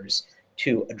countermeasures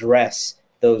to address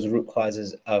those root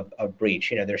causes of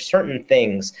breach. There's certain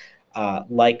things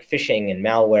like phishing and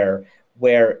malware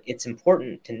where it's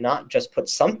important to not just put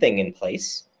something in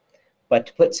place, but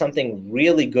to put something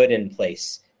really good in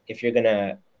place if you're going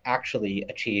to actually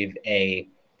achieve a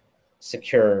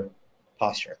secure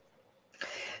posture.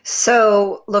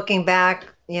 So looking back,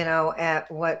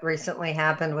 at what recently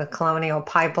happened with Colonial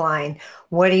Pipeline,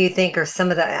 what do you think are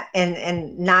some of the,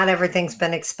 and not everything's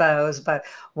been exposed, but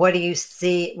what are you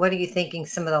thinking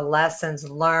some of the lessons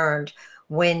learned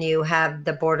when you have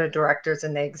the board of directors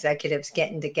and the executives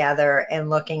getting together and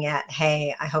looking at,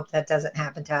 hey, I hope that doesn't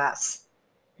happen to us?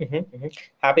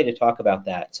 Happy to talk about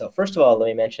that. So first of all, let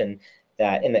me mention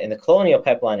that in the Colonial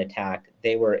Pipeline attack,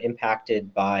 they were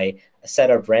impacted by a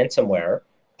set of ransomware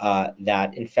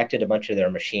that infected a bunch of their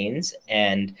machines,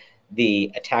 and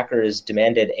the attackers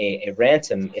demanded a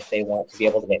ransom if they want to be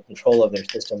able to get control of their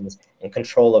systems and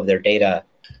control of their data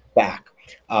back.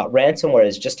 Ransomware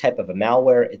is just type of a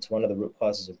malware. It's one of the root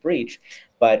causes of breach.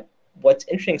 But what's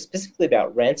interesting specifically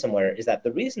about ransomware is that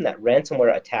the reason that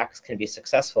ransomware attacks can be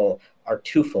successful are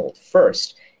twofold.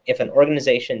 First, if an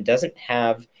organization doesn't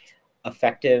have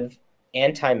effective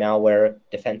anti-malware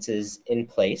defenses in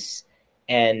place,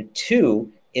 and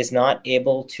two, is not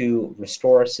able to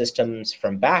restore systems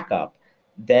from backup,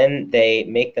 then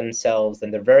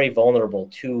they're very vulnerable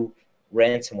to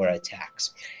ransomware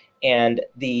attacks. And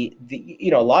a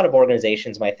lot of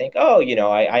organizations might think, I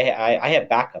have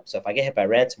backups, so if I get hit by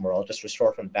ransomware, I'll just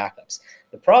restore from backups.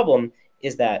 The problem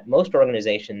is that most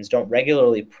organizations don't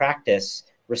regularly practice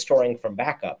restoring from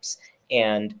backups.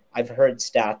 And I've heard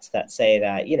stats that say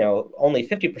that, only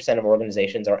 50% of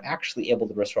organizations are actually able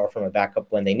to restore from a backup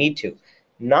when they need to.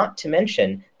 Not to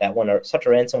mention that when such a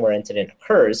ransomware incident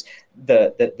occurs,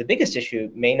 the biggest issue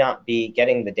may not be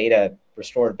getting the data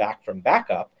restored back from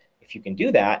backup, if you can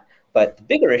do that, but the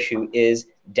bigger issue is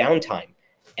downtime.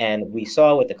 And we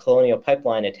saw with the Colonial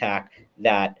Pipeline attack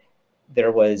that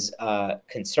there was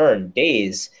concern,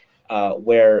 days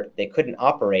where they couldn't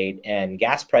operate and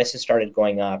gas prices started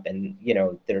going up, and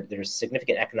there's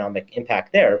significant economic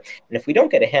impact there. And if we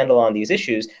don't get a handle on these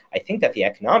issues, I think that the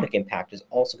economic impact is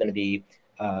also going to be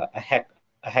a heck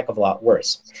of a lot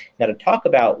worse. Now, to talk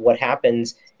about what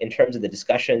happens in terms of the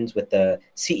discussions with the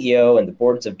CEO and the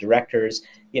boards of directors,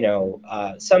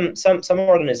 some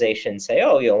organizations say,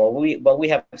 we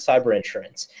have cyber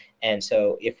insurance, and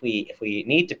so if we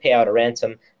need to pay out a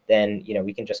ransom, then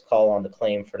we can just call on the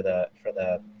claim for the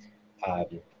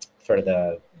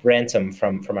ransom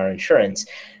from our insurance.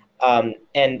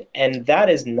 And that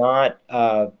is not,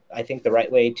 I think, the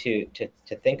right way to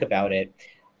think about it.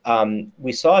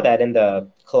 We saw that in the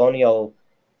Colonial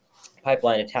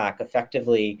Pipeline attack.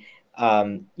 Effectively,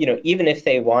 even if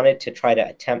they wanted to try to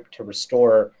attempt to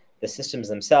restore the systems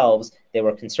themselves, they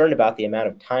were concerned about the amount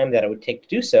of time that it would take to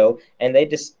do so, and they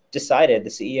just decided, the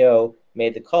CEO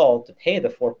made the call to pay the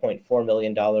 $4.4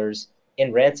 million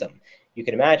in ransom. You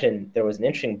can imagine there was an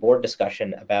interesting board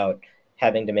discussion about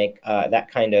having to make that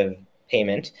kind of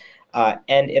payment.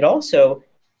 And it also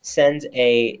sends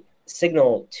a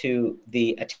signal to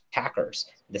the attackers.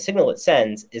 The signal it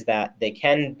sends is that they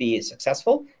can be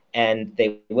successful and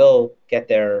they will get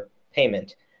their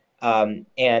payment.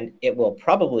 And it will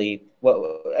probably,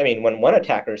 when one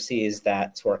attacker sees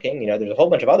that's working, there's a whole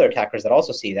bunch of other attackers that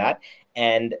also see that,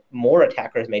 and more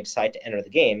attackers may decide to enter the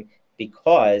game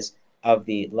because of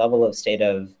the level of state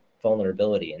of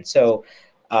vulnerability. And so,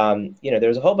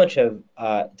 there's a whole bunch of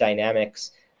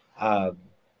dynamics,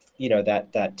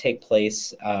 that take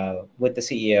place with the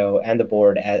CEO and the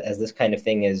board as this kind of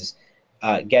thing is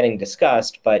getting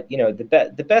discussed. But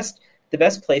the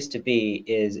best place to be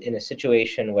is in a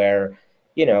situation where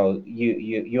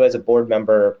you as a board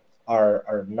member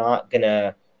are not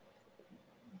gonna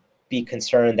be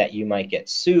concerned that you might get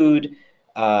sued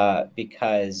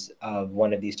because of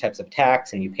one of these types of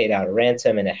attacks, and you paid out a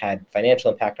ransom and it had financial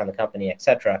impact on the company,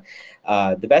 etc.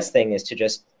 The best thing is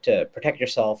to protect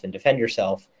yourself and defend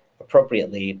yourself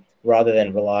appropriately, rather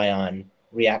than rely on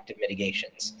reactive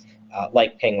mitigations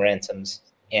like paying ransoms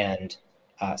and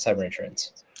cyber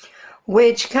insurance.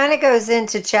 Which kind of goes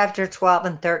into chapter 12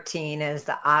 and 13 as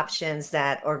the options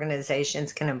that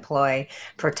organizations can employ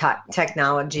for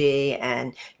technology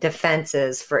and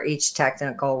defenses for each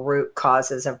technical root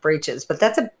causes of breaches. But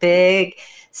that's a big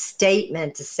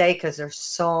statement to say, because there's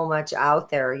so much out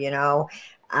there, I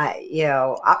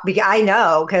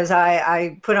know because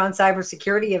I put on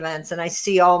cybersecurity events and I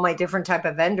see all my different type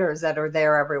of vendors that are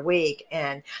there every week.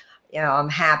 And, I'm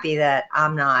happy that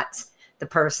I'm not a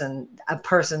person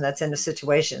that's in a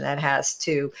situation that has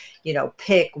to,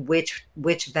 pick which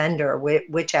vendor,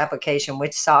 which application,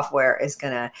 which software is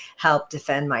going to help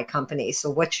defend my company. So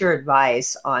what's your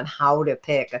advice on how to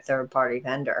pick a third-party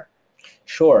vendor?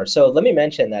 Sure. So let me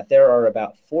mention that there are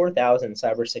about 4,000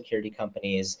 cybersecurity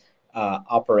companies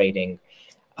operating.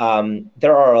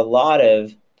 There are a lot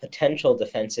of potential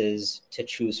defenses to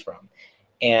choose from.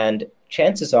 And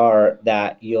chances are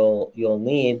that you'll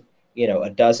need a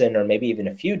dozen or maybe even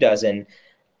a few dozen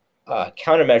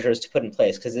countermeasures to put in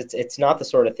place, because it's not the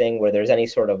sort of thing where there's any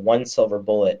sort of one silver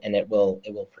bullet and it will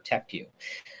protect you.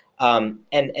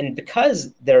 And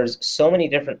because there's so many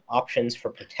different options for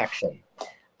protection,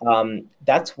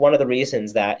 that's one of the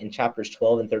reasons that in chapters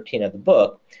 12 and 13 of the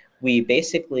book, we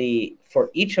basically,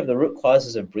 for each of the root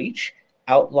causes of breach,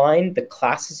 outline the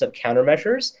classes of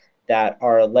countermeasures that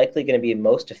are likely going to be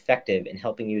most effective in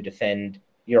helping you defend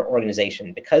your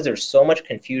organization. Because there's so much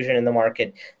confusion in the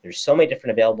market, there's so many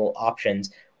different available options,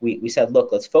 we said,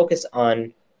 look, let's focus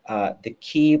on the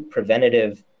key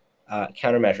preventative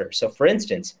countermeasures. So for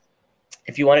instance,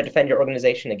 if you want to defend your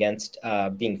organization against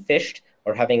being phished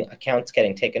or having accounts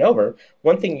getting taken over,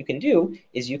 one thing you can do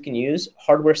is you can use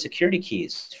hardware security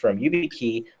keys from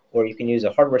YubiKey, or you can use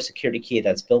a hardware security key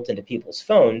that's built into people's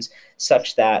phones,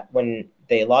 such that when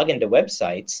they log into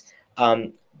websites,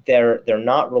 they're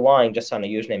not relying just on a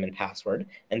username and password,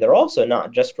 and they're also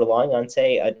not just relying on,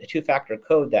 say, a two-factor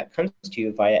code that comes to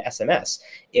you via SMS.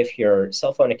 If your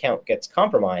cell phone account gets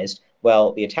compromised,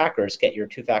 well, the attackers get your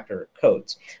two-factor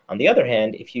codes. On the other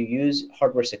hand, if you use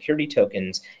hardware security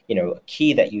tokens, a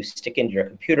key that you stick into your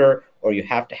computer, or you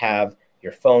have to have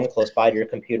your phone close by to your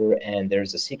computer, and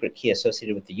there's a secret key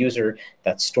associated with the user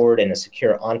that's stored in a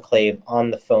secure enclave on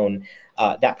the phone,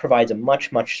 that provides a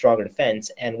much, much stronger defense.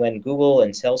 And when Google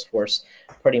and Salesforce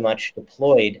pretty much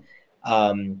deployed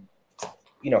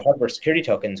hardware security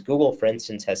tokens, Google, for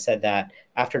instance, has said that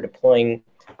after deploying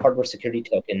hardware security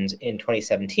tokens in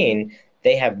 2017,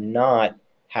 they have not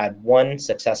had one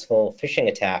successful phishing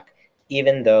attack,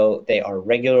 even though they are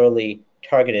regularly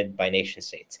targeted by nation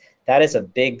states. That is a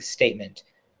big statement.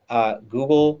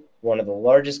 Google, one of the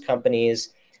largest companies,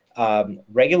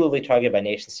 regularly targeted by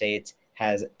nation states,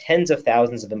 has tens of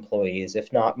thousands of employees,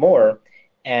 if not more,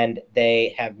 and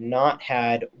they have not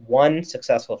had one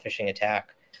successful phishing attack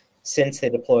since they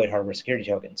deployed hardware security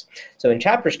tokens. So in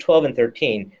chapters 12 and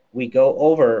 13, we go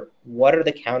over what are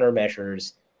the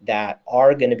countermeasures that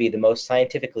are going to be the most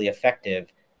scientifically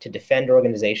effective to defend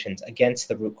organizations against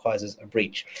the root causes of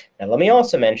breach. Now, let me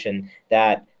also mention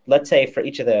that, let's say for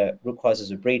each of the root causes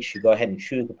of breach, you go ahead and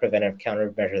choose the preventive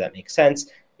countermeasure that makes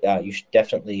sense. you should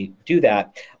definitely do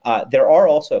that. There are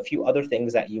also a few other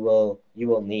things that you will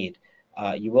need.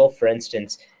 You will, for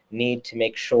instance, need to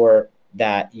make sure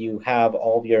that you have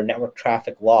all of your network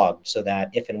traffic logged, so that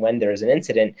if and when there is an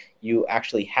incident, you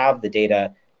actually have the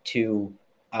data to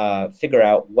figure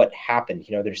out what happened.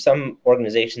 There's some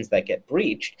organizations that get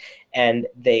breached, and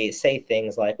they say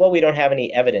things like, well, we don't have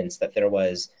any evidence that there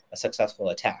was a successful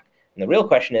attack. And the real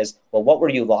question is, well, what were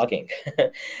you logging?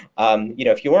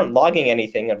 If you weren't logging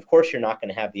anything, of course, you're not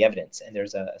going to have the evidence. And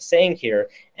there's a saying here,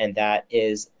 and that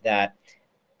is that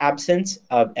absence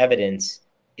of evidence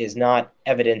is not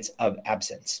evidence of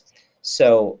absence.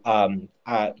 So,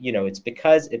 it's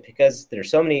because there's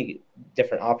so many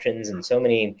different options and so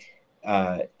many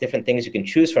different things you can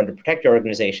choose from to protect your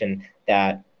organization,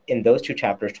 that in those two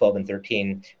chapters, 12 and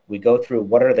 13, we go through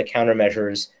what are the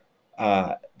countermeasures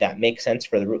that make sense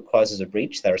for the root causes of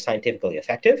breach, that are scientifically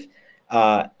effective,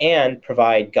 and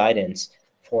provide guidance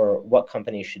for what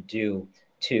companies should do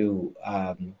to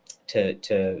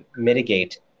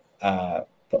mitigate a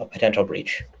potential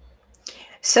breach.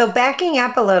 So backing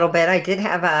up a little bit, I did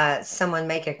have someone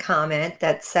make a comment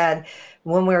that said,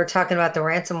 when we were talking about the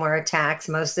ransomware attacks,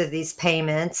 most of these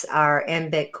payments are in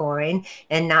Bitcoin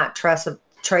and not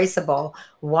traceable.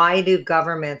 Why do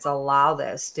governments allow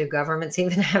this? Do governments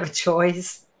even have a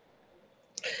choice?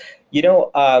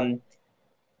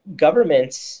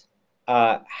 Governments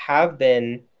have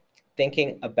been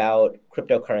thinking about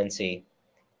cryptocurrency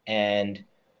and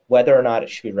whether or not it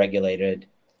should be regulated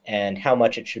and how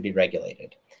much it should be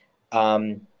regulated.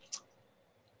 To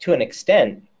an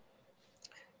extent,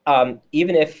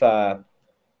 even if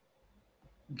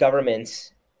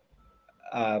governments,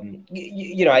 I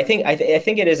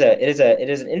think it is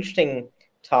an interesting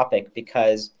topic,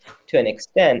 because to an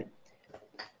extent,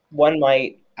 one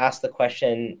might ask the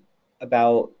question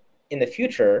about, in the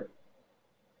future,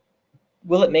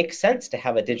 will it make sense to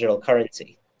have a digital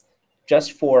currency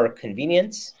just for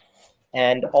convenience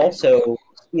and also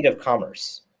speed of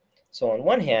commerce? So on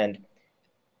one hand,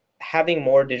 having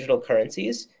more digital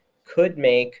currencies could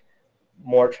make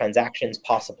more transactions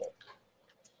possible.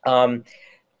 And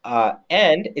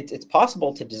it's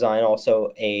possible to design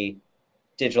also a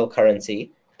digital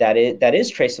currency that is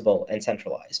traceable and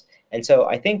centralized. And so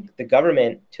I think the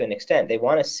government, to an extent, they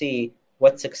want to see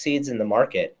what succeeds in the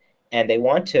market, and they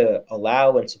want to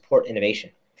allow and support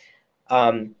innovation.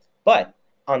 But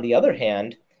on the other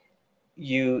hand,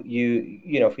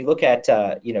 if we look at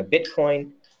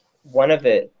Bitcoin, one of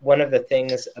the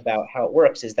things about how it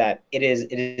works is that it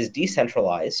is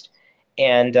decentralized,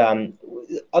 and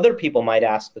other people might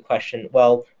ask the question,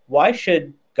 well, why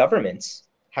should governments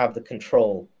have the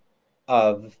control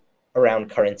around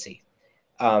currency?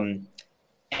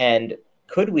 And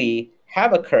could we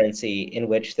have a currency in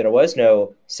which there was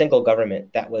no single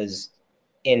government that was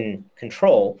in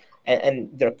control, and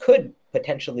there could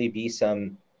potentially be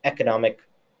some economic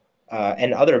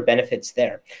and other benefits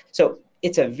there? So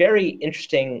it's a very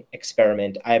interesting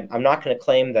experiment. I'm not going to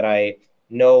claim that I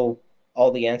know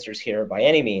all the answers here by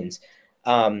any means,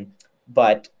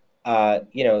 but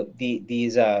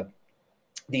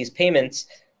these payments,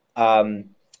 are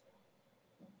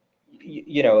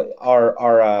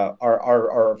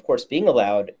of course being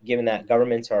allowed, given that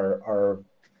governments are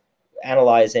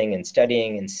analyzing and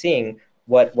studying and seeing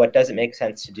what does it make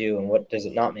sense to do and what does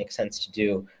it not make sense to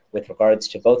do with regards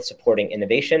to both supporting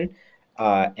innovation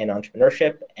and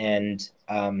entrepreneurship and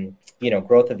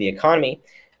growth of the economy.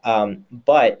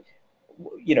 But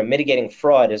mitigating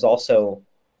fraud is also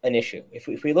an issue.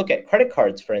 If we look at credit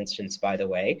cards, for instance, by the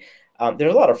way,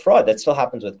 there's a lot of fraud that still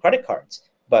happens with credit cards.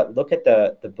 But look at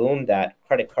the boom that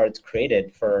credit cards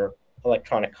created for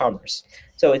electronic commerce.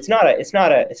 So it's not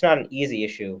an easy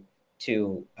issue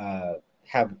to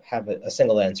have a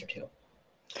single answer to.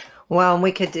 Well,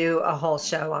 we could do a whole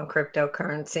show on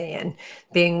cryptocurrency, and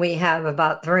being we have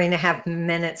about 3.5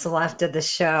 minutes left of the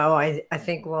show, I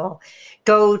think we'll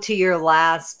go to your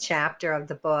last chapter of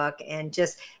the book and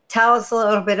just tell us a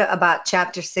little bit about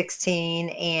chapter 16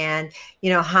 and,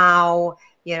 how,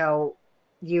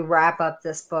 you wrap up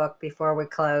this book before we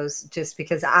close, just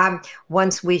because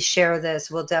once we share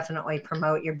this, we'll definitely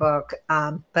promote your book.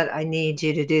 But I need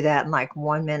you to do that in like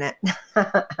 1 minute.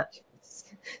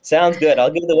 Sounds good.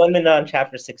 I'll give the 1 minute on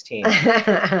chapter 16.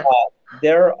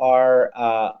 There are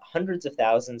hundreds of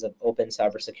thousands of open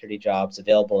cybersecurity jobs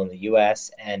available in the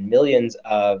US and millions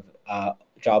of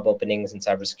job openings in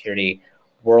cybersecurity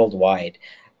worldwide.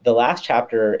 The last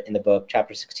chapter in the book,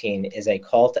 chapter 16, is a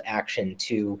call to action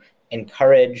to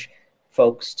encourage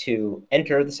folks to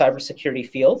enter the cybersecurity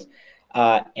field.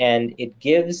 And it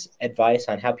gives advice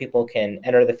on how people can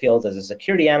enter the field as a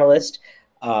security analyst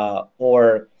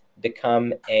or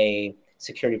become a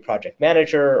security project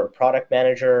manager or product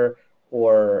manager,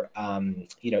 or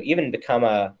even become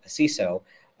a CISO.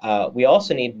 We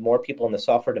also need more people in the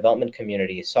software development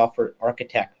community, software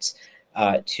architects,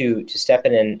 to step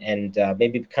in and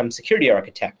maybe become security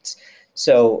architects.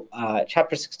 So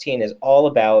Chapter 16 is all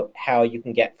about how you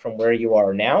can get from where you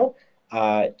are now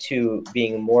to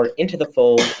being more into the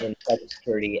fold in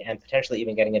cybersecurity and potentially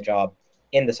even getting a job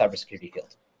in the cybersecurity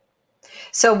field.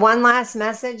 So one last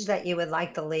message that you would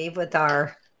like to leave with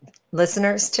our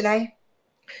listeners today?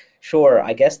 Sure.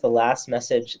 I guess the last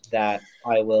message that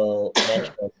I will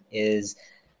mention is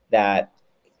that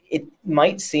it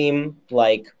might seem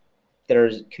like there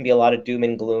can be a lot of doom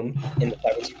and gloom in the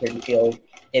cybersecurity field.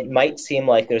 It might seem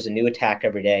like there's a new attack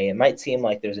every day. It might seem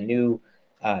like there's a new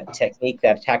technique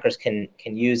that attackers can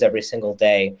use every single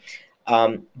day.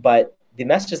 But the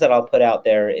message that I'll put out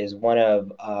there is one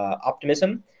of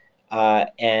optimism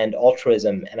and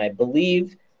altruism. And I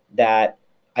believe that,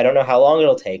 I don't know how long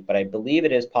it'll take, but I believe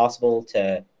it is possible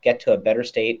to get to a better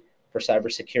state for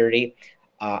cybersecurity.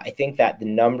 I think that the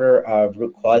number of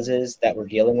root causes that we're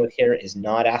dealing with here is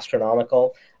not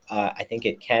astronomical. I think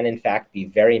it can, in fact, be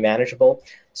very manageable.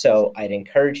 So I'd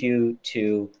encourage you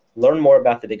to learn more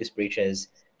about the biggest breaches,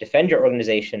 defend your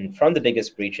organization from the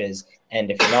biggest breaches,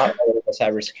 and if you're not in the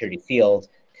cybersecurity field,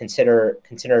 consider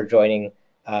joining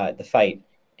the fight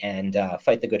and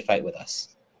fight the good fight with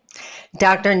us.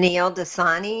 Dr. Neil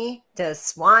Daswani,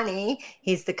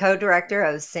 he's the co-director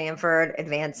of Sanford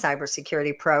Advanced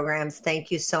Cybersecurity Programs.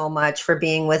 Thank you so much for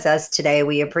being with us today.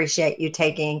 We appreciate you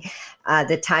taking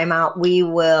the time out. We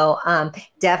will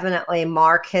definitely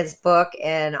mark his book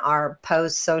in our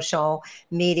post social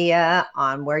media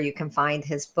on where you can find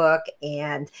his book.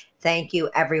 And thank you,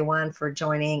 everyone, for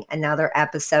joining another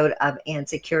episode of And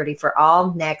Security for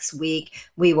All. Next week,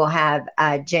 we will have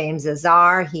James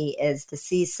Azar. He is the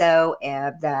CISO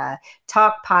of the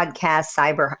Talk Podcast,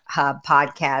 Cyber Hub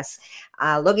Podcast.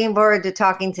 Looking forward to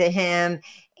talking to him.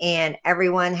 And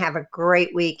everyone, have a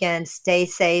great weekend. Stay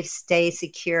safe, stay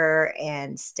secure,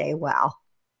 and stay well.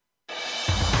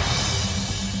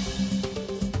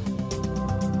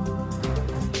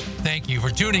 Thank you for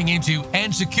tuning into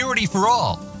And Security for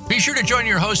All. Be sure to join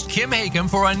your host, Kim Hakam,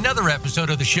 for another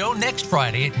episode of the show next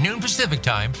Friday at noon Pacific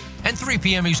Time and 3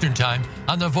 p.m. Eastern Time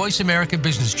on the Voice America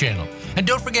Business Channel. And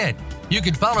don't forget, you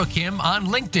can follow Kim on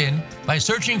LinkedIn by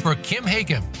searching for Kim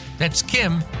Hakam. That's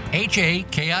Kim,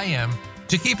 Hakim,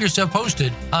 to keep yourself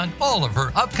posted on all of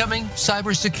her upcoming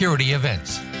cybersecurity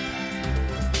events.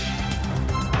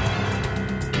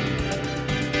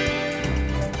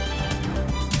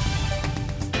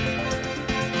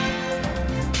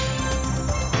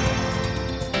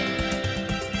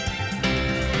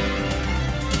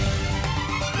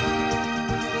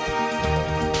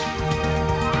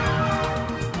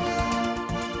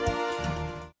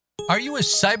 Are you a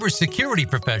cybersecurity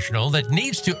professional that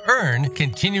needs to earn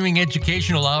continuing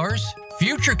educational hours?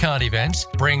 FutureCon Events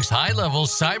brings high-level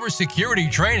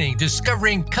cybersecurity training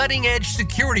discovering cutting-edge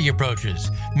security approaches,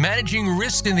 managing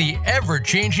risk in the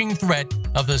ever-changing threat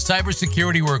of the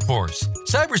cybersecurity workforce.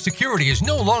 Cybersecurity is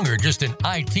no longer just an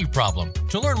IT problem.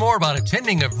 To learn more about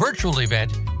attending a virtual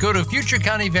event, go to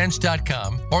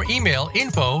futureconevents.com or email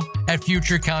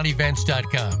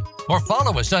info@futureconevents.com. Or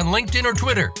follow us on LinkedIn or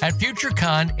Twitter at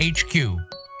FutureCon HQ.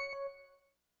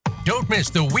 Don't miss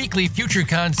the weekly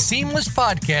FutureCon Seamless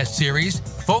podcast series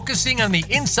focusing on the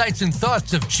insights and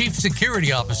thoughts of chief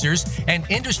security officers and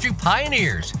industry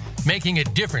pioneers making a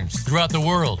difference throughout the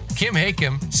world. Kim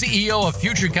Hakam, CEO of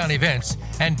FutureCon Events,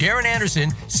 and Darren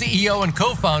Anderson, CEO and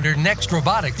co-founder Next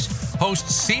Robotics,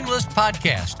 hosts Seamless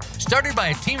Podcast, started by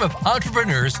a team of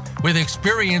entrepreneurs with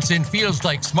experience in fields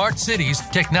like smart cities,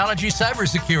 technology,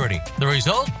 cybersecurity. The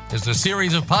result is a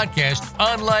series of podcasts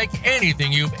unlike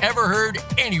anything you've ever heard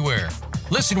anywhere.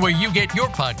 Listen where you get your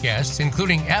podcasts,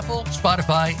 including Apple,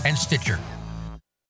 Spotify, and Stitcher.